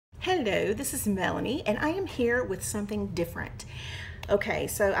Hello, this is Melanie, and I am here with something different. Okay,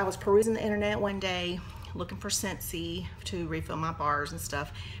 so I was perusing the internet one day looking for Scentsy to refill my bars and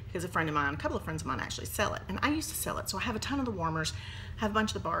stuff because a couple of friends of mine actually sell it, and I used to sell it. So I have a ton of the warmers, have a bunch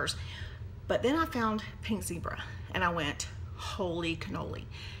of the bars, but then I found Pink Zebra, and I went, holy cannoli.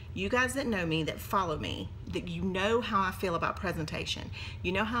 You guys that know me, that follow me, that you know how I feel about presentation.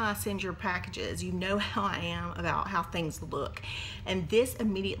 You know how I send your packages. You know how I am about how things look. And this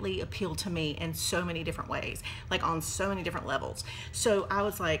immediately appealed to me in so many different ways, like on so many different levels. So I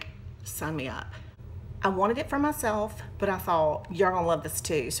was like, sign me up. I wanted it for myself, but I thought, you're gonna love this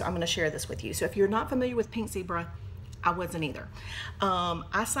too, so I'm gonna share this with you. So if you're not familiar with Pink Zebra, I wasn't either.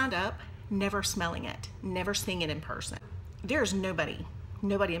 I signed up, never smelling it, never seeing it in person. There's nobody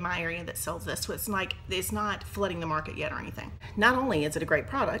in my area that sells this, so it's not flooding the market yet or anything. Not only is it a great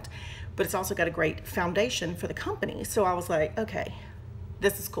product, but it's also got a great foundation for the company. So I was like, okay,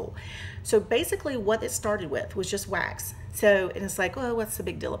 this is cool. So basically what it started with was just wax. So, and it's like, well, what's the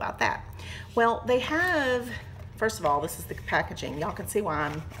big deal about that? Well, they have, first of all, this is the packaging. Y'all can see why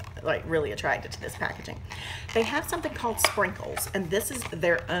I'm like really attracted to this packaging. They have something called sprinkles, and this is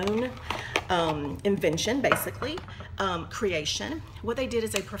their own invention, basically, creation. What they did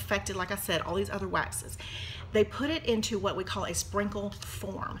is they perfected, like I said, all these other waxes. They put it into what we call a sprinkle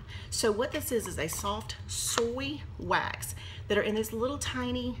form. So what this is a soft soy wax that are in these little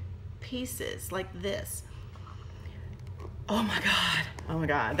tiny pieces like this. Oh my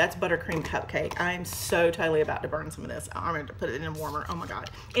God, that's buttercream cupcake. I am so totally about to burn some of this. I'm going to put it in a warmer, oh my God.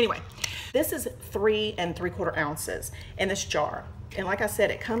 Anyway, this is 3 3/4 ounces in this jar. And like I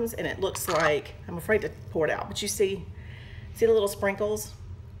said, it comes and it looks like, I'm afraid to pour it out, but you see the little sprinkles?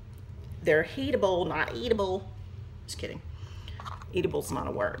 They're heatable, not eatable. Just kidding. Eatable's not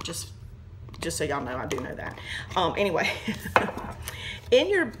a word, just so y'all know, I do know that. Anyway, in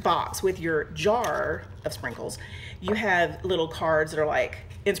your box with your jar of sprinkles, you have little cards that are like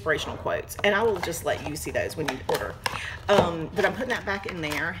inspirational quotes, and I will just let you see those when you order. But I'm putting that back in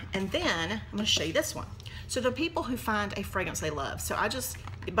there, and then I'm gonna show you this one. So the people who find a fragrance they love. So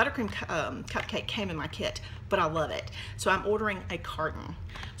the buttercream cupcake came in my kit, but I love it. So I'm ordering a carton.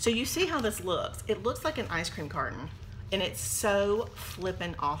 So you see how this looks. It looks like an ice cream carton, and it's so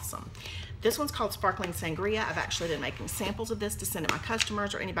flippin' awesome. This one's called Sparkling Sangria. I've actually been making samples of this to send to my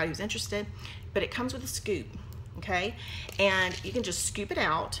customers or anybody who's interested, but it comes with a scoop, okay? And you can just scoop it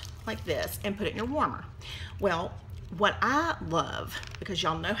out like this and put it in your warmer. Well, what I love, because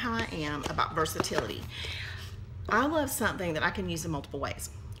y'all know how I am about versatility, I love something that I can use in multiple ways.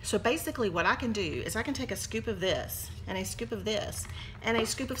 So basically what I can do is I can take a scoop of this and a scoop of this and a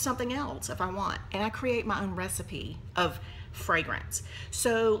scoop of something else if I want, and I create my own recipe of fragrance.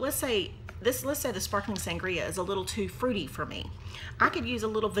 So let's say the Sparkling Sangria is a little too fruity for me. I could use a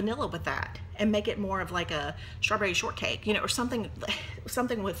little vanilla with that and make it more of like a strawberry shortcake, you know, or something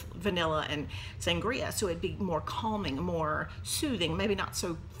with vanilla and sangria, so it'd be more calming, more soothing, maybe not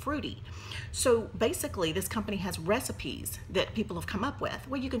so fruity. So basically this company has recipes that people have come up with.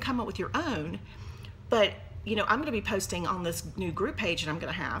 Well, you can come up with your own, but you know, I'm going to be posting on this new group page that I'm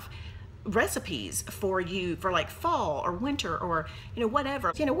going to have recipes for you for like fall or winter, or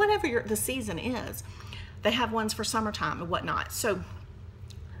whatever the season is. They have ones for summertime and whatnot. So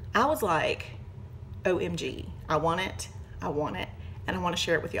I was like, OMG, I want it, and I want to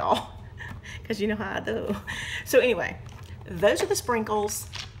share it with y'all because you know how I do. So anyway, those are the sprinkles.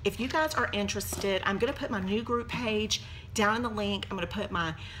 If you guys are interested, I'm gonna put my new group page down in the link. I'm gonna put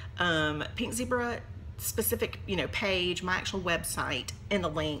my Pink Zebra specific page, my actual website, in the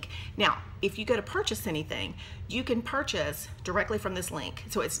link. Now if you go to purchase anything, you can purchase directly from this link,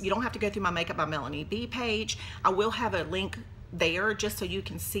 so you don't have to go through my Makeup by Melanie B page. I will have a link there just so you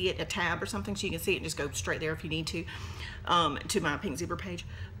can see it, a tab or something, so you can see it and just go straight there if you need to my Pink Zebra page.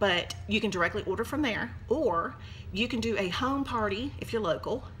 But you can directly order from there, or you can do a home party if you're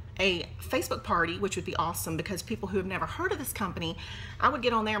local, a Facebook party, which would be awesome, because people who have never heard of this company, I would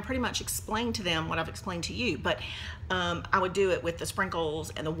get on there and pretty much explain to them what I've explained to you. But I would do it with the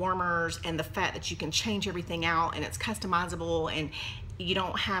sprinkles and the warmers and the fact that you can change everything out and it's customizable, and you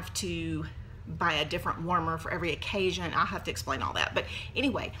don't have to buy a different warmer for every occasion. I'll have to explain all that. But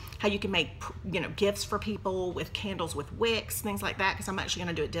anyway, how you can make gifts for people with candles, with wicks, things like that, because I'm actually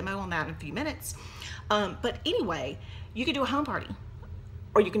going to do a demo on that in a few minutes. But anyway, you could do a home party,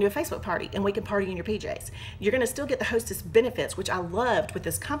 or you can do a Facebook party, and we can party in your PJs. You're gonna still get the hostess benefits, which I loved with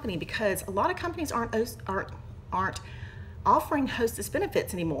this company, because a lot of companies aren't offering hostess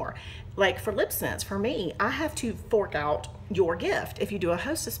benefits anymore. Like for lip sense, for me, I have to fork out your gift if you do a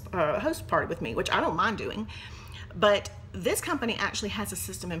host party with me, which I don't mind doing. But this company actually has a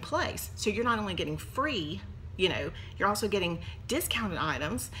system in place. So you're not only getting free, you know, you're also getting discounted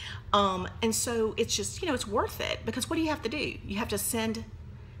items. And so it's just, you know, it's worth it, because what do you have to do? You have to send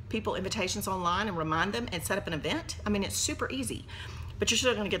people invitations online and remind them and set up an event. I mean, it's super easy, but you're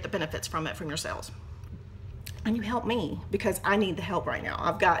still going to get the benefits from it from your sales. And you help me, because I need the help right now.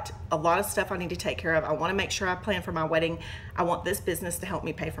 I've got a lot of stuff I need to take care of. I want to make sure I plan for my wedding. I want this business to help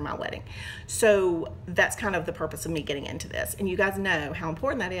me pay for my wedding. So that's kind of the purpose of me getting into this. And you guys know how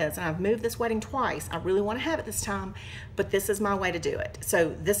important that is. And I've moved this wedding twice. I really want to have it this time, but this is my way to do it.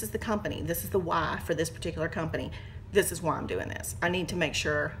 So this is the company. This is the why for this particular company. This is why I'm doing this. I need to make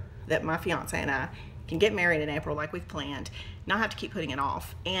sure that my fiance and I can get married in April like we've planned, not have to keep putting it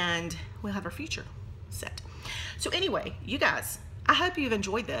off, and we'll have our future set. So anyway, you guys, I hope you've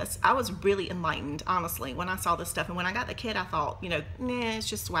enjoyed this. I was really enlightened, honestly, when I saw this stuff. And when I got the kit, I thought, you know, nah, it's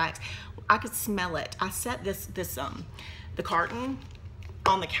just wax. I could smell it. I set the carton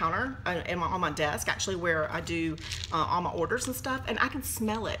on the counter on my desk, actually, where I do all my orders and stuff, and I can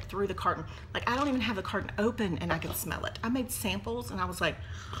smell it through the carton. Like, I don't even have the carton open, and I can smell it. I made samples, and I was like,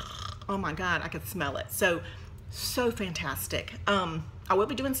 oh my God, I could smell it. So fantastic. I will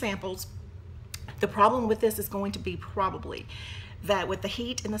be doing samples. The problem with this is going to be probably that with the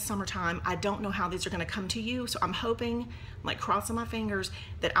heat in the summertime, I don't know how these are going to come to you. So I'm hoping, like crossing my fingers,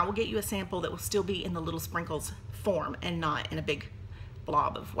 that I will get you a sample that will still be in the little sprinkles form and not in a big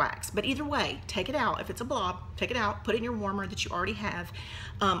blob of wax. But either way, take it out. If it's a blob, take it out, put it in your warmer that you already have.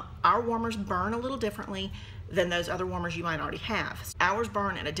 Our warmers burn a little differently than those other warmers you might already have. Ours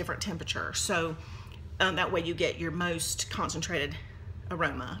burn at a different temperature. So that way you get your most concentrated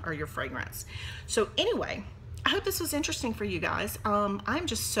aroma or your fragrance. So anyway, I hope this was interesting for you guys. I'm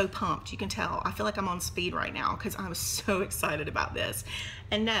just so pumped. You can tell I feel like I'm on speed right now because I was so excited about this.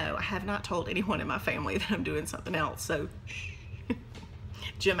 And no, I have not told anyone in my family that I'm doing something else. So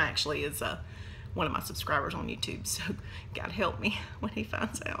Jim actually is one of my subscribers on YouTube, so God help me when he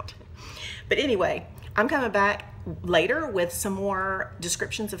finds out. But anyway, I'm coming back later with some more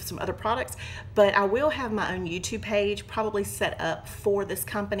descriptions of some other products, but I will have my own YouTube page probably set up for this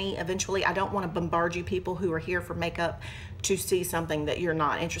company eventually. I don't want to bombard you people who are here for makeup to see something that you're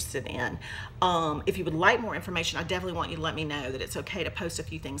not interested in. If you would like more information, I definitely want you to let me know that it's okay to post a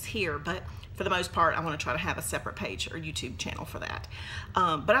few things here, but for the most part, I want to try to have a separate page or YouTube channel for that.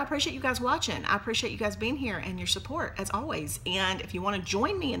 But I appreciate you guys watching. I appreciate you guys being here and your support as always. And if you want to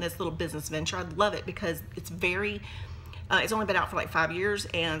join me in this little business venture, I'd love it, because it's very, it's only been out for like 5 years,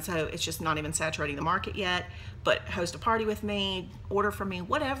 and so it's just not even saturating the market yet. But host a party with me, order from me,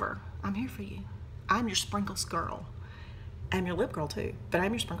 whatever. I'm here for you. I'm your sprinkles girl. I'm your lip girl too, but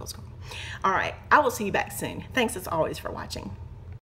I'm your sprinkles girl. All right, I will see you back soon. Thanks as always for watching.